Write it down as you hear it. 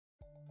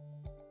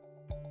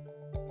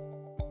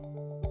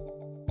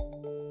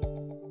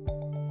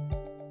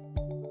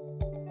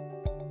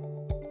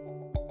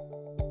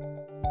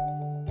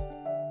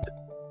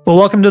Well,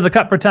 welcome to the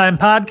Cut for Time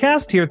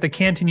podcast here at the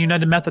Canton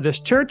United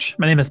Methodist Church.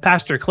 My name is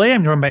Pastor Clay.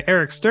 I'm joined by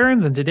Eric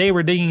Stearns, and today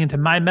we're digging into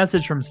my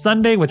message from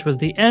Sunday, which was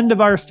the end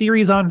of our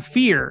series on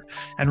fear.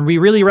 And we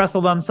really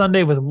wrestled on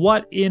Sunday with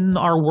what in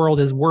our world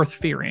is worth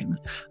fearing.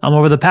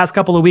 Over the past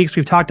couple of weeks,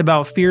 we've talked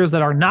about fears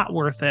that are not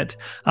worth it,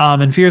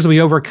 and fears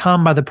we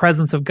overcome by the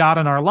presence of God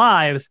in our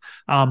lives.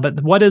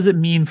 But what does it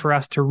mean for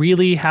us to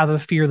really have a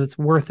fear that's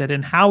worth it?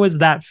 And how is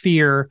that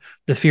fear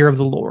the fear of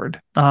the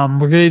Lord?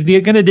 We're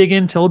going to dig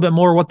into a little bit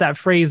more what that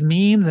phrase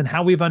means and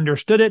how we've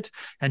understood it,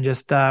 and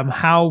just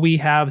how we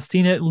have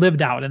seen it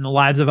lived out in the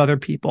lives of other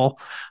people,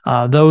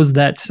 those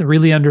that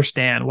really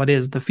understand what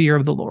is the fear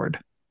of the Lord.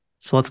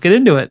 So let's get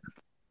into it.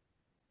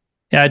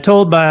 Yeah, I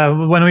told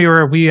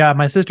when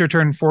my sister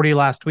turned 40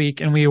 last week,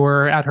 and we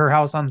were at her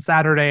house on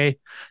Saturday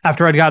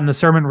after I'd gotten the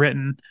sermon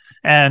written.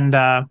 And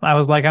I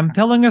was like, I'm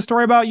telling a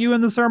story about you in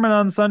the sermon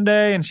on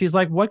Sunday. And she's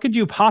like, what could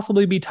you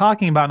possibly be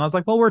talking about? And I was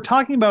like, well, we're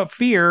talking about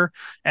fear.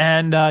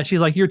 And she's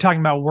like, you're talking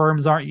about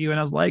worms, aren't you? And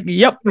I was like,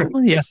 yep,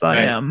 yes, I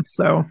am.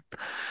 So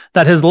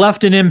that has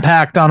left an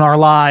impact on our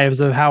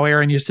lives of how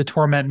Aaron used to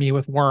torment me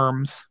with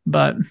worms.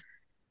 But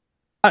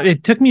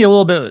it took me a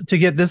little bit to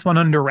get this one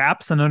under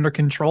wraps and under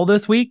control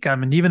this week. I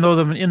mean, even though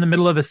I'm in the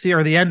middle of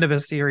the end of a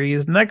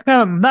series, and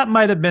that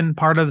might have been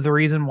part of the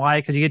reason why,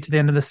 because you get to the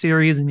end of the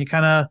series and you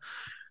kind of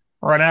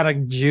run out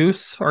of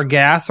juice or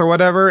gas or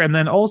whatever. And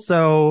then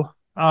also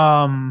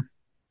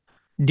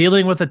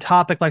dealing with a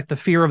topic like the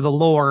fear of the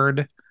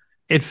Lord,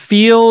 it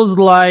feels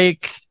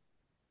like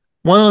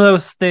one of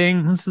those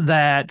things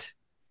that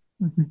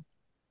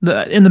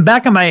in the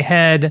back of my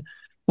head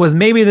was,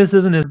 maybe this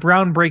isn't as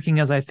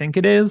groundbreaking as I think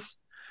it is.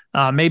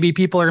 Maybe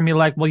people are gonna be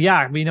like, well,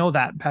 yeah, we know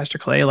that, Pastor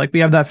Clay, like we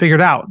have that figured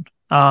out.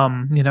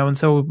 And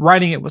so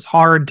writing it was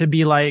hard to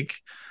be like,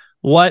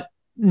 what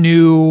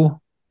new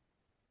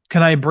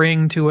can I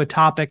bring to a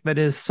topic that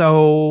is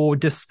so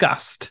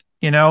discussed,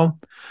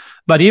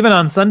 But even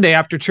on Sunday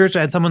after church, I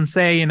had someone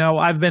say,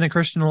 I've been a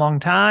Christian a long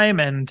time,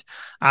 and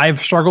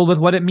I've struggled with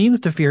what it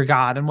means to fear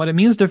God and what it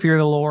means to fear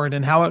the Lord,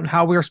 and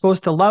how we're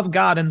supposed to love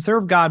God and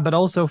serve God, but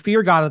also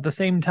fear God at the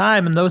same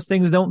time. And those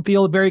things don't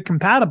feel very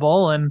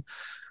compatible. And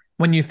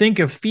when you think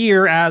of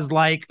fear as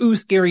like, ooh,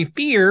 scary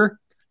fear,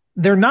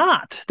 they're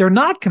not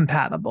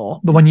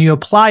compatible. But when you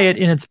apply it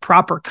in its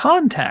proper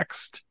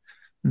context,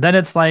 then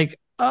it's like,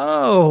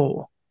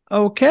 oh,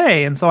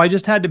 okay. And so I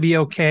just had to be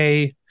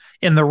okay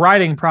in the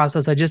writing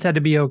process. I just had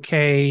to be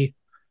okay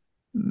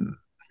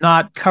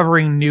not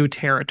covering new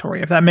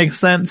territory, if that makes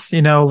sense.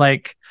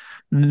 Like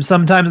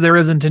sometimes there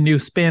isn't a new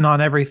spin on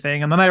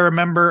everything. And then I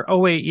remember, oh,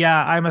 wait,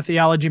 yeah, I'm a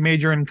theology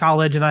major in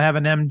college and I have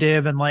an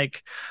MDiv, and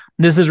like,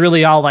 this is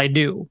really all I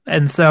do.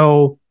 And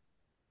so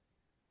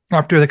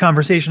after the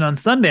conversation on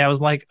Sunday, I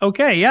was like,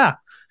 okay, yeah,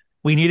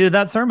 we needed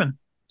that sermon.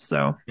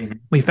 So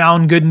we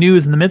found good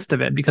news in the midst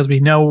of it, because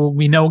we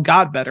know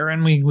God better,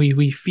 and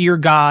we fear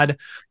God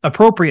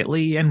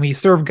appropriately, and we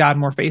serve God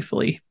more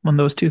faithfully when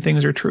those two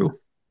things are true.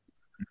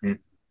 Mm-hmm.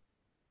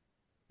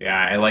 Yeah,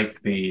 I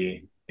liked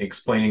the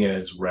explaining it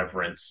as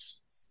reverence,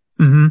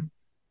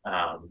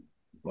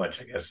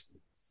 which I guess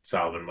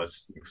Solomon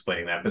was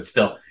explaining that, but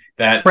still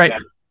that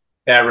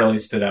really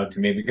stood out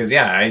to me, because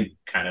yeah, I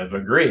kind of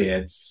agree.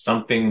 It's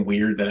something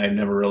weird that I've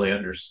never really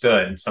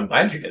understood, and so I'm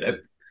glad you did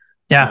it.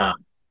 Yeah.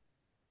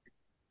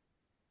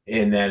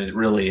 In that it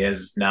really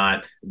is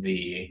not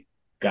the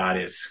God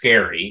is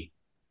scary,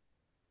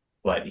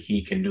 but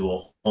he can do a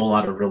whole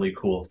lot of really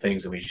cool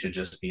things, and we should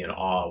just be in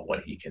awe of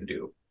what he can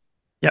do.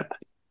 Yep.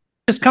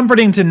 It's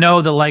comforting to know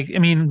that, like, I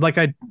mean, like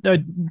I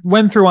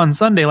went through on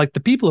Sunday, like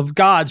the people of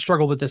God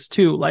struggle with this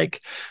too.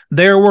 Like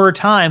there were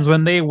times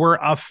when they were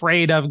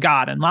afraid of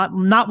God, and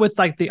not with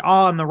like the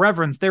awe and the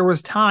reverence. There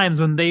was times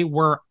when they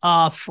were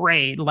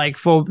afraid, like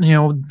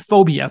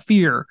phobia,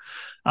 fear.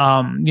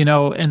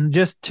 And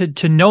just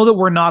to know that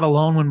we're not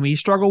alone when we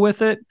struggle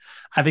with it,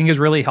 I think is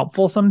really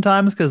helpful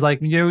sometimes, because like,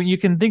 you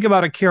can think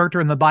about a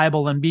character in the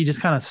Bible and be just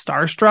kind of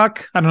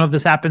starstruck. I don't know if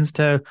this happens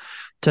to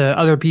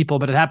other people,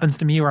 but it happens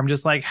to me, where I'm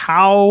just like,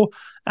 how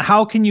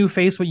can you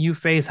face what you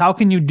face? How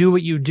can you do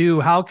what you do?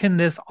 How can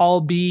this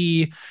all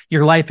be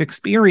your life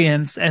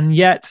experience? And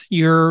yet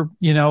you're,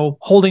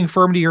 holding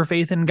firm to your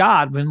faith in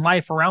God when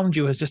life around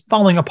you is just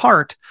falling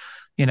apart.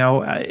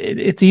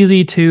 It's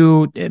easy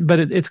but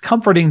it's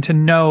comforting to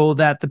know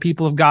that the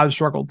people of God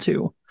struggled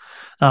too.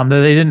 That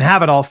they didn't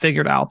have it all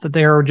figured out, that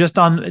they're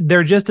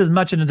just as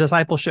much in a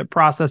discipleship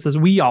process as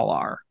we all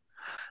are,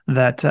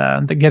 that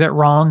get it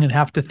wrong and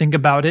have to think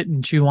about it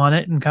and chew on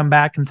it and come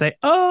back and say,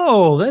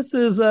 oh,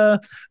 that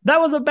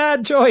was a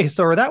bad choice,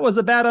 or that was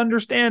a bad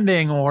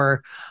understanding,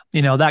 or,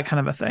 that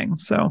kind of a thing.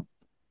 So,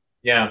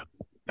 yeah,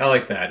 I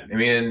like that. I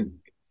mean,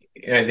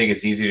 I think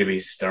it's easy to be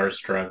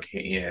starstruck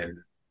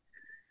in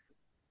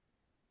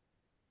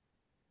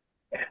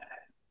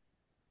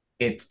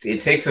it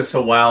takes us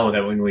a while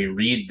that when we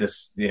read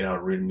this,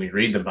 when we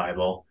read the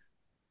Bible,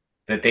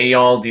 that they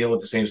all deal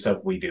with the same stuff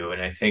we do.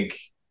 And I think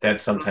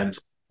that's sometimes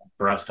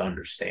for us to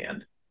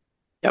understand.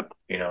 Yep.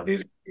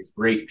 These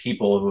great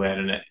people who had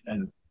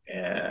an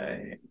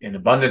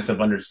abundance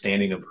of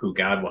understanding of who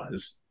God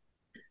was,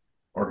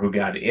 or who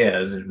God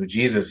is and who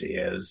Jesus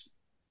is,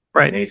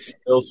 and Right. they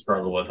still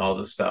struggle with all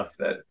the stuff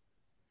that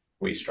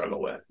we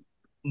struggle with.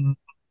 Mhm.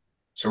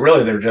 So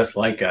really, they're just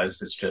like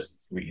us. It's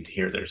just we get to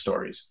hear their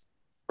stories.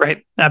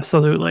 Right.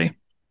 Absolutely.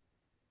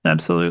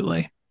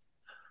 Absolutely.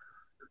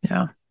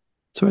 Yeah.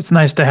 So it's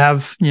nice to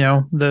have,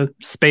 the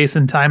space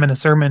and time in a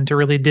sermon to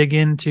really dig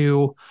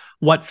into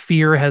what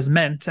fear has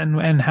meant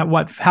and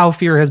how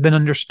fear has been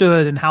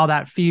understood and how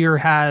that fear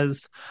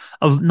has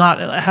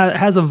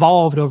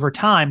evolved over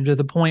time to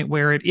the point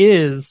where it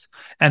is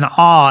an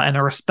awe and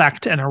a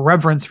respect and a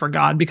reverence for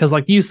God, because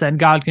like you said,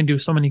 God can do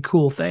so many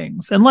cool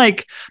things, and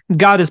like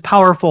God is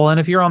powerful, and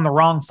if you're on the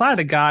wrong side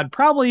of God,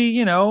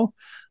 probably,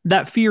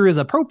 that fear is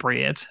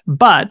appropriate.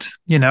 But,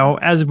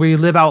 as we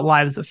live out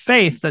lives of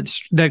faith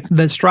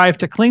that strive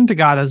to cling to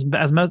God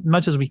as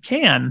much as we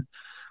can,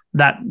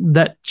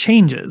 that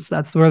changes.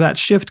 That's where that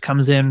shift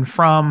comes in,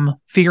 from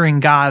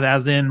fearing God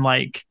as in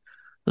like,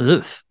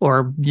 ugh,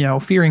 or,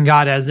 fearing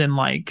God as in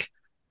like,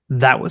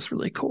 that was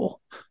really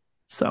cool.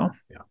 So,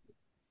 Yeah.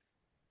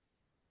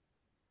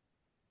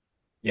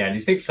 Yeah. Do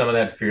you think some of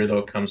that fear,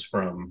 though, comes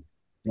from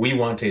we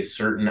want a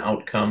certain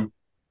outcome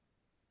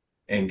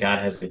and God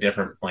has a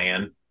different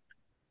plan?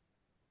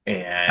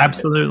 And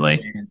absolutely.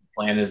 the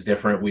plan is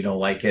different. We don't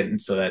like it.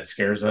 And so that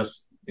scares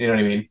us. You know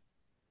what I mean?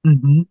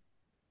 Mm-hmm.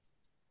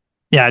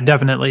 Yeah,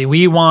 definitely.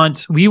 We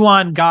want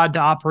God to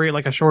operate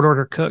like a short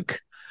order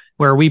cook,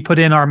 where we put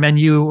in our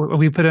menu,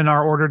 we put in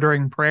our order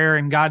during prayer,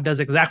 and God does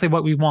exactly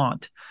what we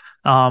want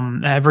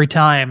every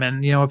time.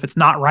 And if it's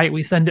not right,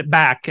 we send it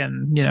back.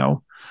 And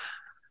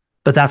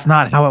but that's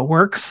not how it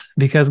works,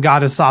 because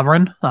God is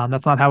sovereign.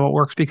 That's not how it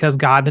works, because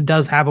God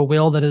does have a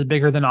will that is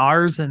bigger than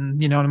ours. And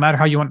no matter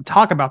how you want to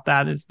talk about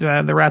that,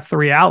 that's the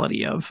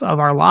reality of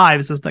our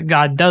lives, is that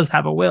God does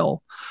have a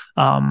will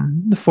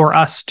for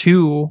us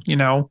to,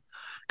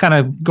 kind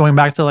of going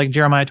back to like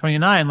Jeremiah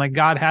 29, like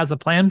God has a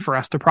plan for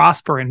us to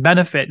prosper and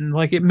benefit. And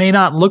like, it may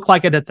not look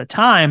like it at the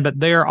time, but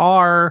there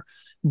are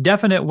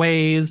definite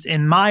ways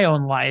in my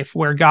own life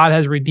where God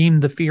has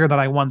redeemed the fear that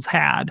I once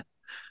had.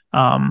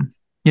 Um,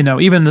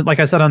 even like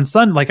I said on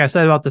Sunday, like I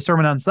said about the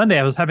sermon on Sunday,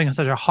 I was having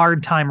such a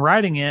hard time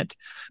writing it.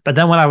 But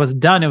then when I was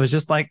done, it was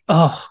just like,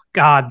 oh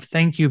God,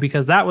 thank you.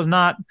 Because that was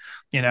not,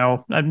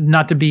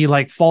 not to be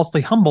like falsely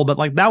humble, but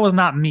like, that was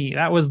not me.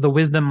 That was the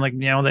wisdom, like,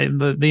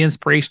 the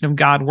inspiration of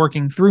God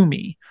working through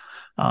me,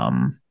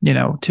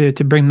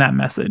 to bring that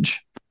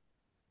message.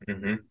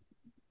 Mm-hmm.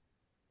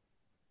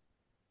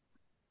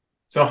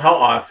 So how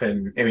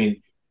often, I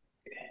mean,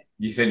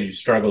 you said you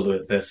struggled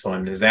with this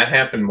one. Does that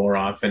happen more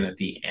often at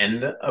the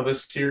end of a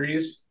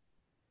series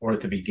or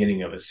at the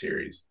beginning of a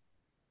series?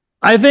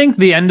 I think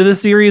the end of the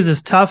series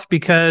is tough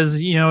because,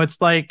 it's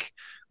like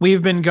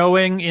we've been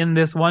going in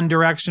this one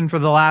direction for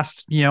the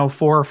last, 4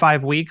 or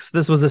 5 weeks.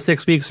 This was a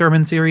 6-week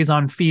sermon series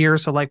on fear.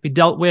 So like we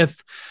dealt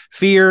with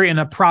fear in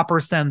a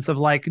proper sense of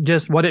like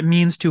just what it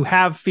means to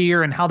have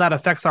fear and how that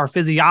affects our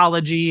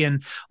physiology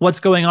and what's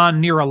going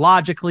on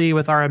neurologically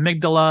with our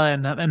amygdala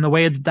and the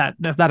way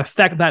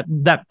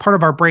that part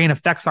of our brain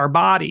affects our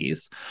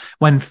bodies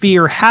when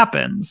fear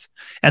happens.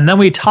 And then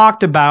we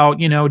talked about,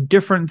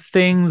 different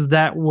things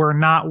that were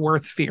not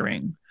worth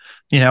fearing.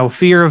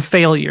 Fear of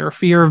failure,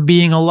 fear of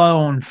being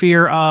alone,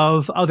 fear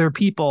of other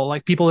people,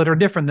 like people that are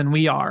different than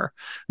we are.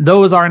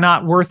 Those are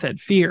not worth it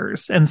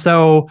fears. And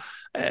so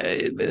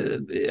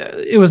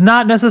it was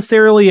not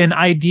necessarily an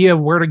idea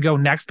of where to go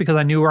next, because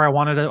I knew where I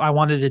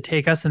wanted to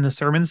take us in the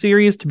sermon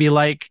series, to be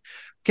like,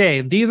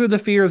 okay, these are the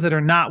fears that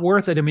are not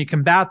worth it. And we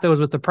combat those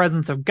with the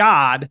presence of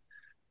God.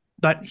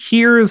 But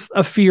here's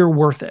a fear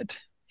worth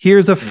it.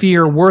 Here's a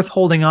fear worth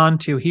holding on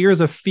to.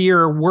 Here's a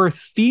fear worth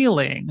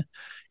feeling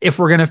if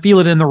we're going to feel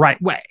it in the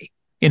right way,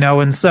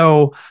 and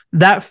so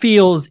that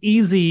feels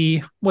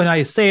easy when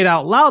I say it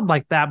out loud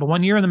like that. But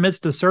when you're in the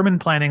midst of sermon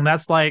planning,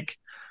 that's like,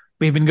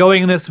 we've been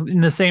going in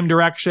the same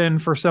direction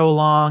for so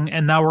long,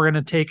 and now we're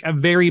going to take a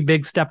very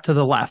big step to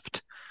the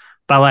left.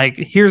 But like,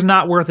 here's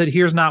not worth it.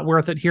 Here's not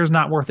worth it. Here's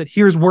not worth it.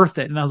 Here's worth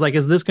it. And I was like,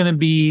 is this going to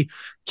be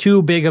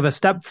too big of a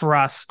step for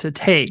us to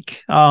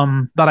take?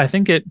 But I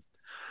think it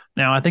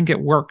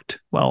worked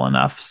well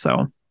enough.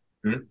 So,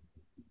 Mm-hmm.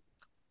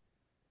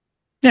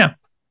 yeah.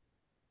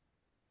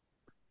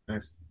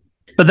 Nice.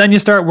 But then you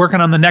start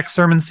working on the next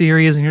sermon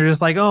series and you're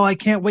just like, oh, I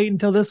can't wait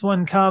until this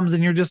one comes.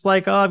 And you're just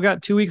like, oh, I've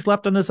got 2 weeks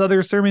left on this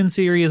other sermon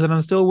series and I'm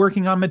still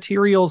working on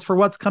materials for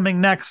what's coming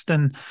next.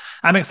 And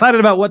I'm excited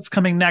about what's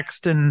coming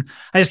next. And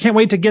I just can't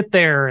wait to get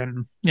there.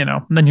 And,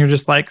 then you're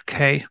just like,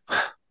 okay,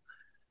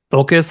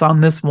 focus on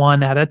this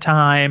one at a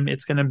time.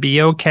 It's going to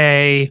be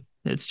okay.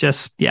 It's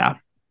just, yeah.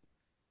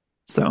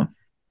 So,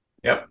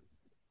 Yep.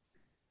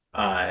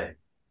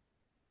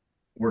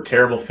 We're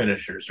terrible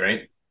finishers,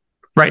 right?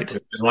 right. We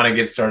just want to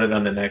get started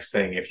on the next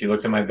thing. If you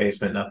looked at my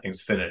basement,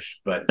 nothing's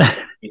finished, but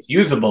it's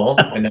usable,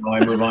 and now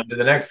I move on to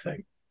the next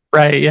thing.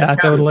 Right. It's Yeah, kind of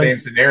the totally. same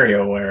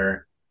scenario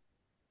where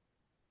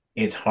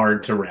it's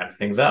hard to wrap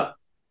things up.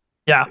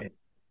 Yeah.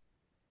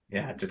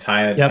 Yeah, to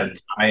Yep.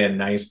 tie a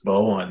nice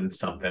bow on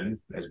something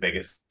as big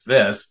as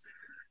this.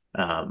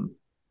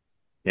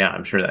 Yeah,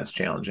 I'm sure that's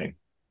challenging.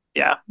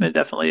 Yeah, it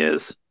definitely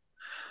is.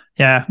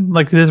 Yeah,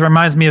 like this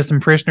reminds me of some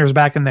parishioners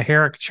back in the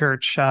Herrick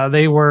Church.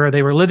 They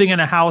were living in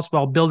a house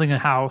while building a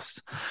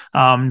house.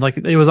 Like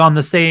it was on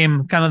the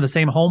same kind of the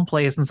same home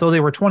place, and so they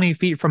were 20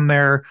 feet from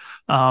their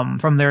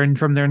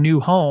new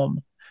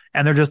home.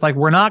 And they're just like,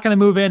 we're not going to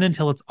move in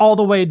until it's all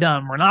the way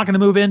done. We're not going to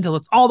move in until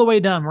it's all the way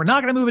done. We're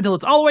not going to move until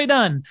it's all the way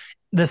done.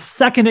 The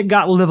second it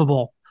got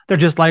livable, they're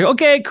just like,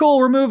 okay, cool,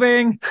 we're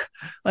moving.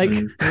 Like,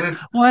 Mm-hmm.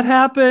 what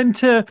happened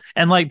to,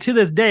 and like to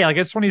this day, like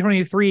it's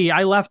 2023,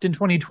 I left in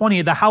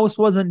 2020, the house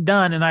wasn't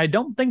done, and I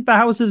don't think the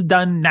house is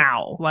done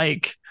now.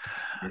 Like,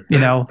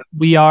 Mm-hmm.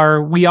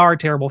 we are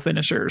terrible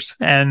finishers,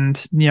 and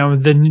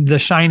the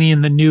shiny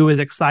and the new is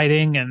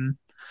exciting, and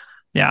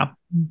yeah,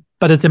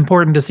 but it's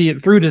important to see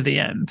it through to the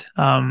end.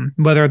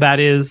 Whether that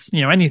is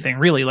anything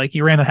really. Like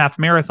you ran a half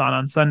marathon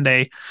on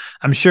Sunday,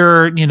 I'm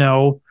sure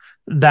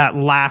that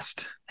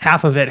last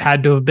half of it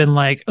had to have been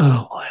like,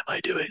 oh, why am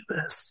I doing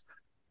this?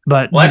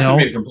 But Well,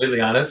 actually, to be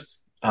completely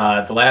honest,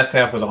 the last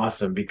half was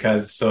awesome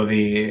because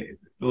the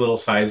little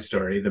side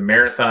story, the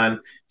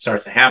marathon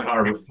starts a half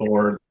hour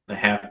before the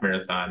half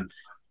marathon.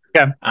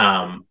 yeah.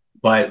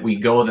 But we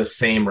go the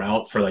same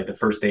route for like the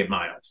first 8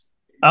 miles.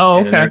 Oh,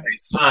 And then okay.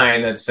 there's a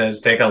sign that says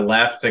take a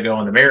left to go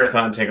on the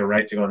marathon, take a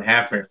right to go on the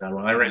half marathon.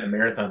 Well, I ran the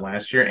marathon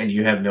last year, and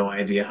you have no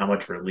idea how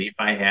much relief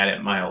I had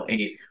at mile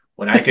 8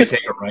 when I could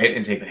take a right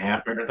and take the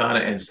half marathon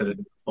instead of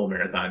the full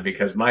marathon,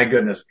 because my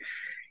goodness,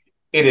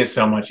 it is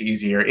so much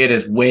easier. It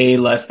is way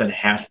less than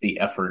half the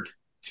effort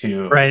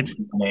Right.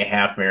 to run a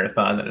half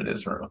marathon than it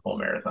is for a full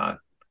marathon.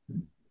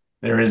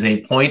 There is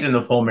a point in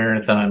the full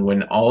marathon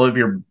when all of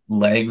your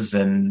legs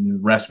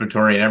and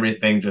respiratory and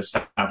everything just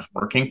stops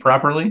working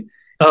properly,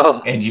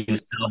 Oh, and you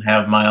still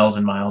have miles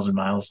and miles and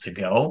miles to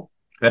go.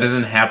 That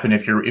doesn't happen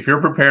if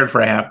you're prepared for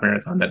a half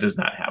marathon. That does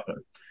not happen.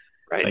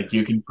 right. Like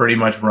you can pretty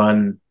much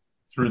run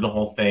through the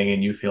whole thing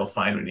and you feel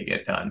fine when you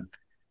get done.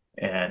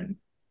 And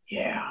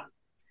yeah,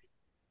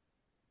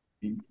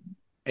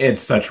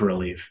 it's such a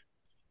relief.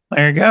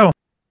 There you go.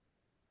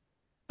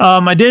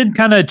 I did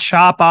kind of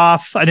chop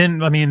off. I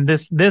didn't. I mean,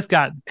 this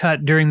got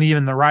cut during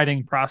even the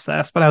writing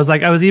process. But I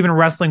was even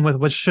wrestling with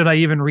which should I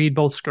even read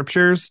both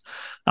scriptures,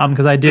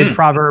 because I did Mm.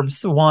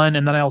 Proverbs 1,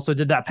 and then I also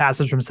did that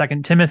passage from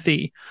Second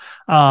Timothy,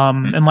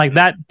 and like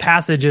that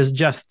passage is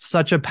just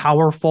such a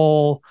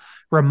powerful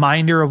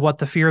reminder of what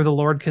the fear of the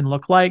Lord can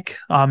look like,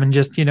 and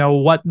just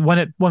what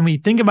when we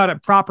think about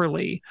it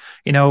properly,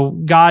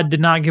 God did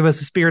not give us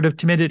a spirit of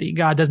timidity.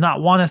 God does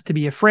not want us to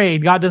be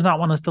afraid. God does not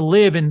want us to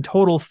live in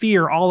total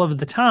fear all of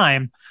the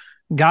time.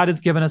 God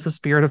has given us a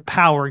spirit of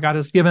power. God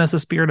has given us a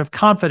spirit of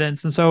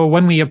confidence. And so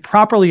when we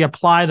properly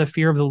apply the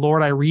fear of the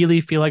Lord, I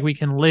really feel like we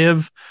can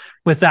live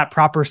with that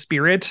proper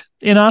spirit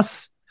in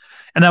us.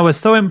 And that was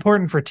so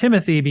important for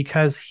Timothy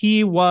because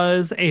he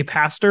was a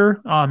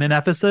pastor in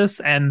Ephesus,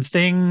 and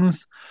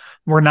things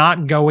were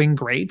not going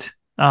great.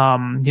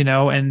 And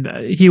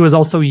he was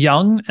also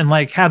young, and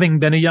like having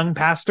been a young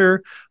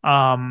pastor,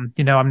 I'm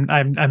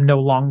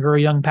no longer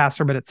a young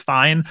pastor, but it's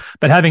fine.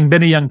 But having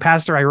been a young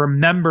pastor, I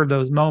remember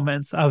those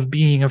moments of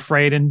being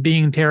afraid and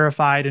being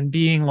terrified and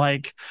being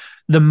like,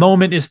 the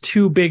moment is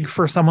too big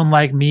for someone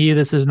like me.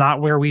 This is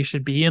not where we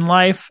should be in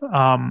life.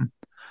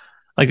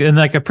 Like in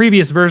like a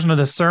previous version of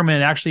the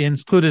sermon actually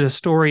included a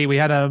story. We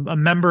had a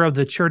member of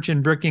the church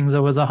in Brookings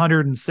that was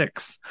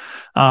 106,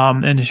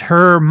 and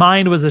her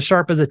mind was as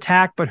sharp as a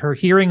tack, but her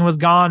hearing was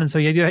gone, and so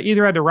you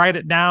either had to write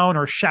it down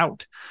or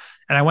shout.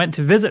 And I went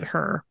to visit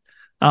her.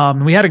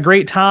 We had a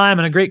great time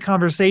and a great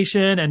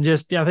conversation, and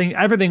just I think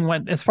everything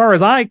went, as far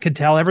as I could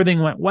tell,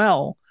 everything went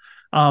well.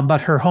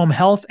 But her home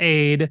health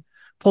aide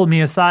pulled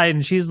me aside,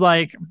 and she's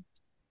like,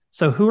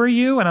 so who are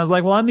you? And I was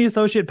like, well, I'm the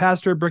associate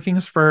pastor at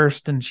Brookings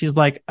First. And she's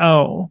like,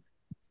 oh,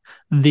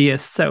 the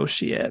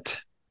associate.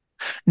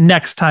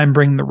 Next time,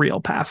 bring the real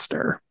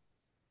pastor.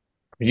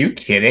 Are you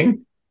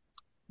kidding?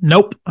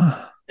 Nope.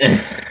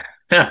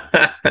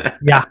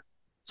 Yeah.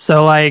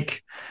 So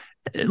like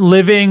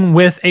living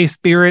with a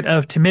spirit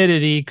of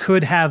timidity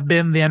could have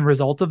been the end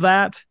result of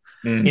that.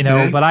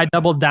 Mm-hmm. But I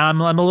doubled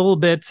down. I'm a little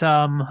bit,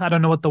 I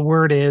don't know what the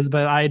word is,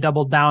 but I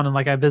doubled down, and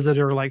like I visited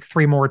her like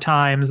 3 more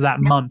times that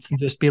month and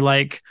just be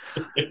like,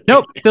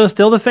 nope,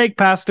 still the fake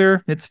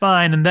pastor. It's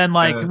fine. And then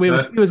like he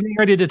was getting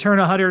ready to turn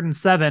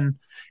 107,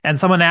 and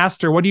someone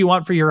asked her, what do you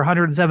want for your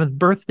 107th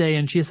birthday?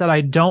 And she said,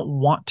 I don't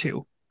want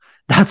to.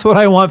 That's what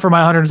I want for my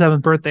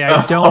 107th birthday.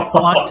 I don't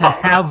want to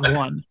have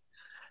one.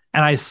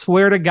 And I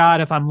swear to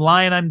God, if I'm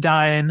lying, I'm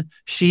dying.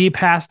 She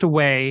passed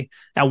away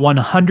at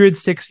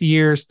 106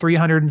 years,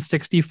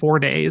 364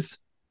 days.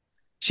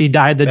 She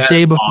died the That's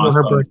day before her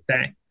awesome.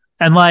 birthday.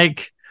 And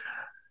like,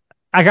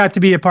 I got to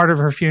be a part of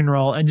her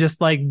funeral. And just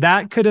like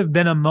that could have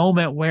been a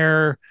moment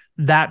where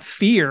that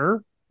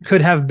fear could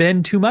have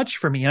been too much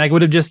for me. And I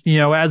would have just,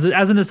 as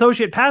an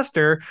associate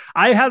pastor,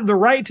 I have the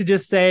right to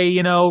just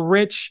say,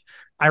 Rich,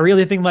 I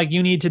really think like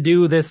you need to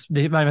do this.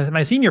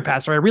 My senior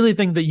pastor, I really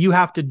think that you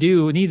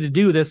need to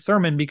do this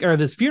sermon or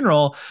this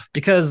funeral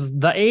because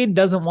the aide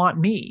doesn't want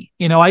me.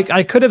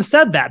 I could have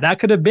said that. That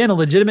could have been a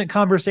legitimate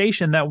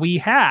conversation that we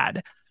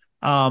had.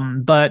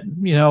 But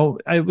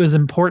it was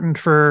important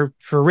for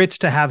Rich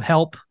to have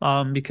help,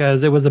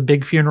 because it was a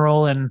big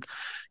funeral and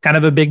kind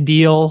of a big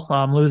deal,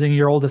 losing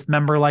your oldest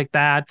member like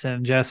that.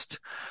 And just,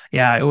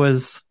 yeah, it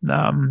was,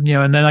 and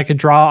then I could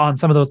draw on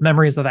some of those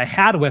memories that I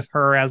had with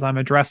her as I'm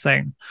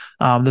addressing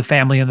the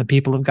family and the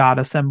people of God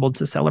assembled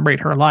to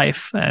celebrate her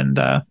life. And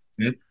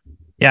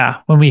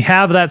yeah, when we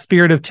have that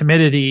spirit of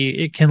timidity,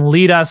 it can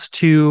lead us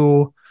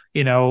to,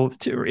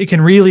 it can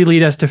really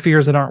lead us to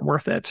fears that aren't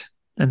worth it.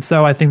 And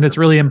so I think that's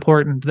really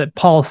important that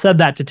Paul said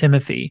that to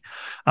Timothy,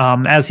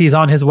 as he's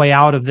on his way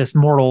out of this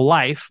mortal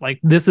life. Like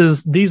this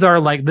is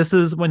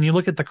when you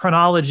look at the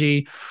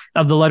chronology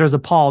of the letters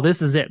of Paul,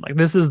 this is it. Like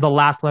this is the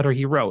last letter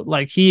he wrote.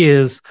 Like he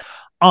is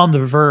on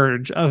the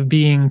verge of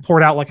being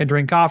poured out like a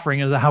drink offering,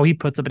 is how he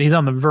puts it, but he's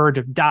on the verge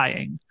of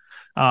dying.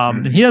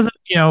 And he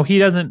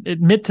doesn't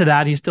admit to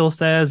that. He still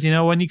says,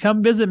 when you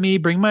come visit me,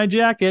 bring my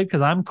jacket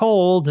because I'm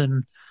cold.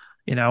 And,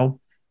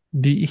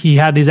 he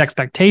had these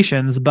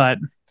expectations, but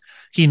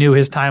he knew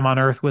his time on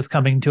earth was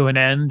coming to an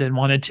end and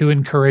wanted to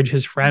encourage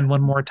his friend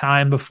one more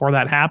time before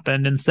that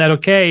happened, and said,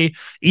 okay,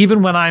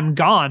 even when I'm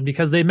gone,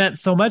 because they meant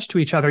so much to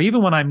each other,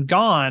 even when I'm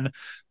gone,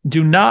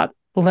 do not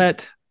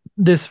let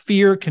this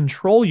fear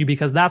control you,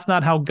 because that's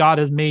not how God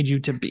has made you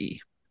to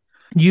be.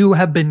 You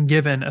have been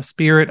given a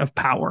spirit of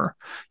power.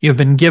 You have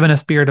been given a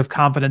spirit of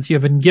confidence. You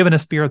have been given a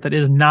spirit that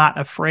is not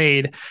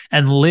afraid,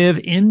 and live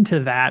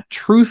into that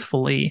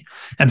truthfully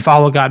and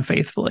follow God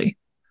faithfully.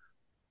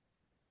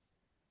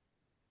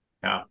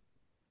 Yeah.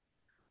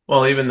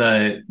 Well, even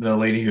the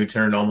lady who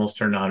almost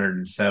turned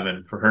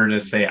 107, for her to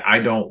say, I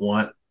don't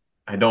want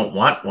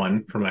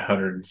one for my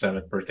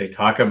 107th birthday.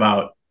 Talk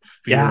about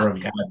fear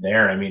of God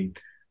there. I mean,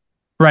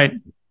 right.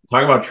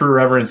 Talk about true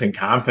reverence and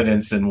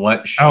confidence in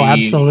what she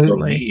absolutely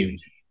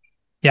believed.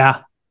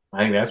 Yeah. I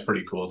think that's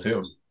pretty cool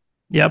too.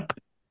 Yep.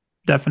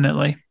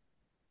 Definitely.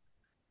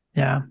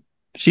 Yeah.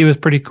 She was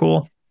pretty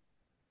cool.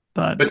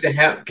 But to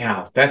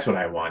have, that's what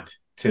I want.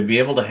 To be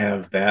able to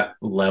have that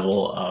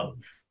level of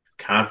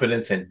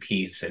confidence and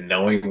peace and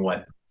knowing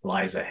what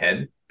lies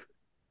ahead.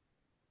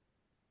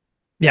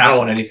 Yeah. I don't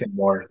want anything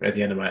more at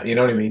the end of my, you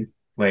know what I mean?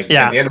 Like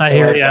at the end of my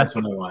life, that's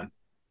what I want.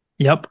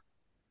 Yep.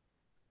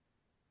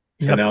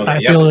 To know that, I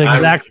feel the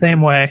exact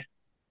same way.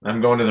 I'm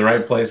going to the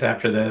right place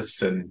after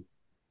this, and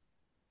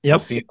I'll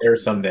see you there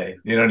someday.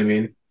 You know what I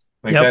mean?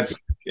 Like that's,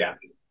 yeah.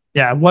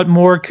 Yeah. What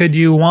more could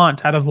you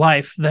want out of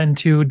life than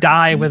to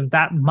die with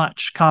that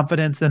much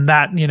confidence and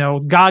that,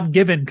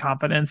 God-given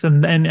confidence,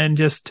 and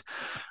just,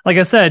 like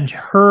I said,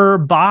 her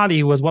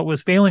body was what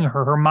was failing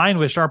her. Her mind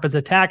was sharp as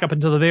a tack up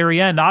until the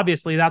very end.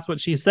 Obviously, that's what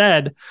she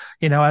said,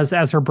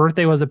 as her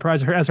birthday was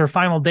as her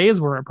final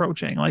days were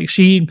approaching. Like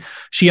she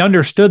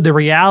understood the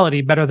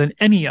reality better than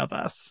any of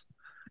us.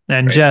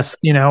 And just,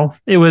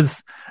 it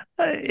was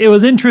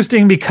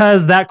interesting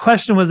because that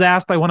question was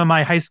asked by one of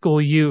my high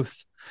school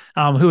youth,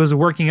 who was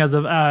working as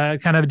a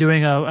kind of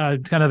doing a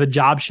kind of a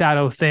job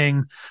shadow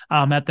thing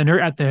at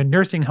the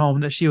nursing home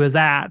that she was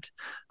at.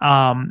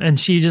 And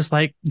she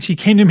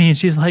came to me and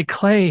she's like,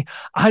 Clay,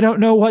 I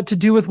don't know what to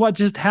do with what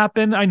just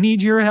happened. I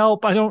need your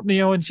help. I don't,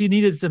 and she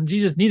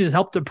just needed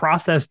help to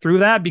process through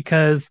that,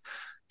 because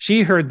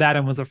she heard that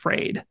and was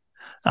afraid.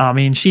 But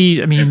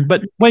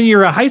when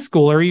you're a high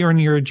schooler,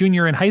 you're a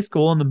junior in high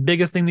school, and the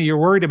biggest thing that you're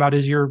worried about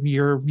is your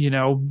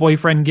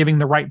boyfriend giving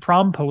the right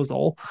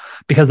promposal,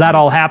 because that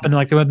all happened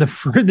like in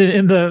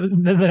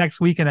the next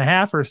week and a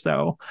half or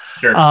so.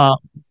 Sure.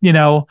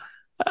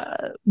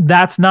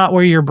 That's not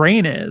where your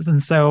brain is.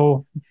 And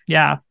so,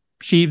 yeah,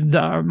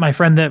 my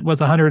friend that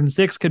was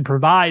 106 could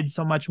provide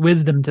so much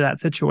wisdom to that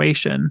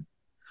situation.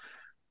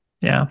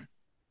 Yeah.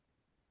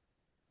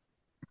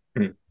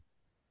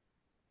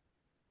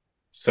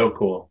 So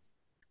cool.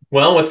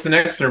 Well, what's the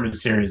next sermon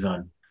series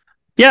on?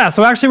 Yeah,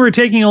 so actually we're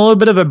taking a little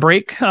bit of a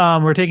break.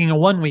 We're taking a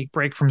 1-week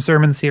break from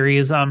sermon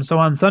series. So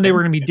on Sunday,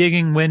 we're going to be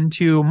digging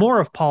into more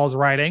of Paul's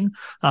writing,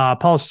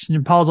 Paul's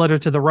letter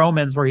to the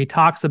Romans, where he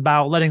talks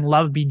about letting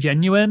love be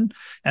genuine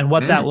and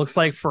what that looks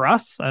like for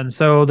us. And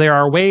so there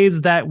are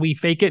ways that we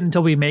fake it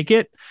until we make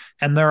it,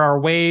 and there are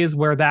ways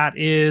where that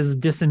is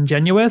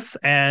disingenuous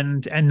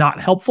and not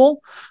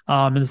helpful.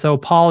 And so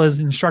Paul is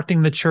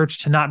instructing the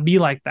church to not be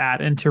like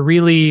that, and to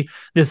really,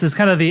 this is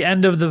kind of the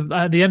end of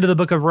the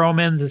book of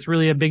Romans. It's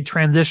really a big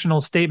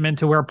transitional statement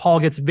to where Paul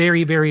gets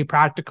very, very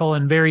practical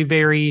and very,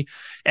 very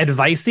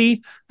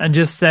advicey, and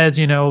just says,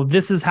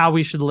 this is how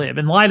we should live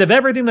in light of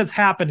everything that's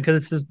happened, because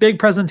it's this big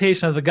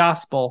presentation of the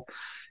gospel.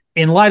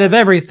 In light of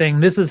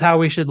everything, this is how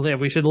we should live.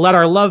 We should let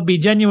our love be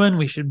genuine.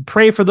 We should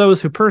pray for those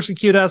who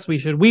persecute us. We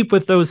should weep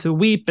with those who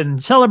weep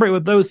and celebrate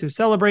with those who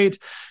celebrate,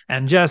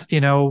 and just,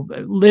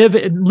 live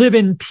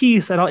in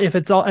peace. If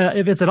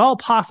it's at all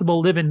possible,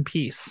 live in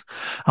peace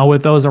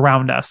with those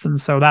around us. And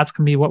so that's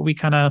going to be what we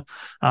kind of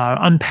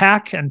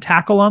unpack and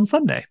tackle on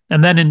Sunday.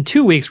 And then in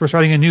 2 weeks, we're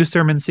starting a new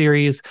sermon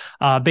series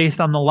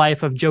based on the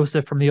life of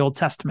Joseph from the Old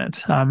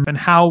Testament, and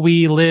how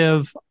we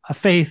live a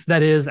faith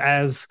that is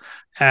as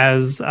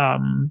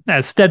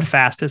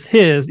steadfast as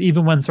his,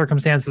 even when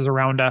circumstances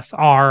around us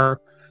are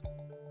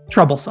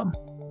troublesome.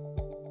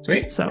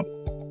 Sweet. So,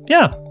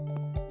 yeah.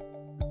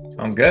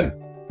 Sounds good.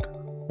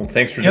 Well,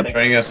 thanks for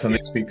joining us on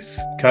this week's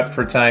Cut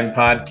for Time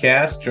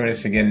podcast. Join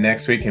us again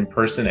next week in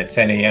person at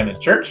 10 a.m. at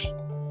church,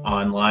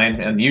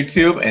 online on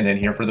YouTube, and then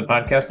here for the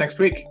podcast next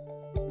week.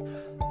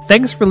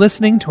 Thanks for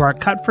listening to our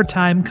Cut for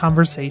Time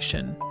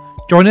conversation.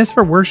 Join us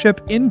for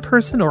worship in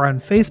person or on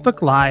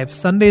Facebook Live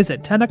Sundays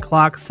at 10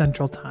 o'clock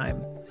Central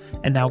Time.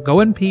 And now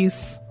go in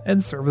peace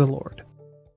and serve the Lord.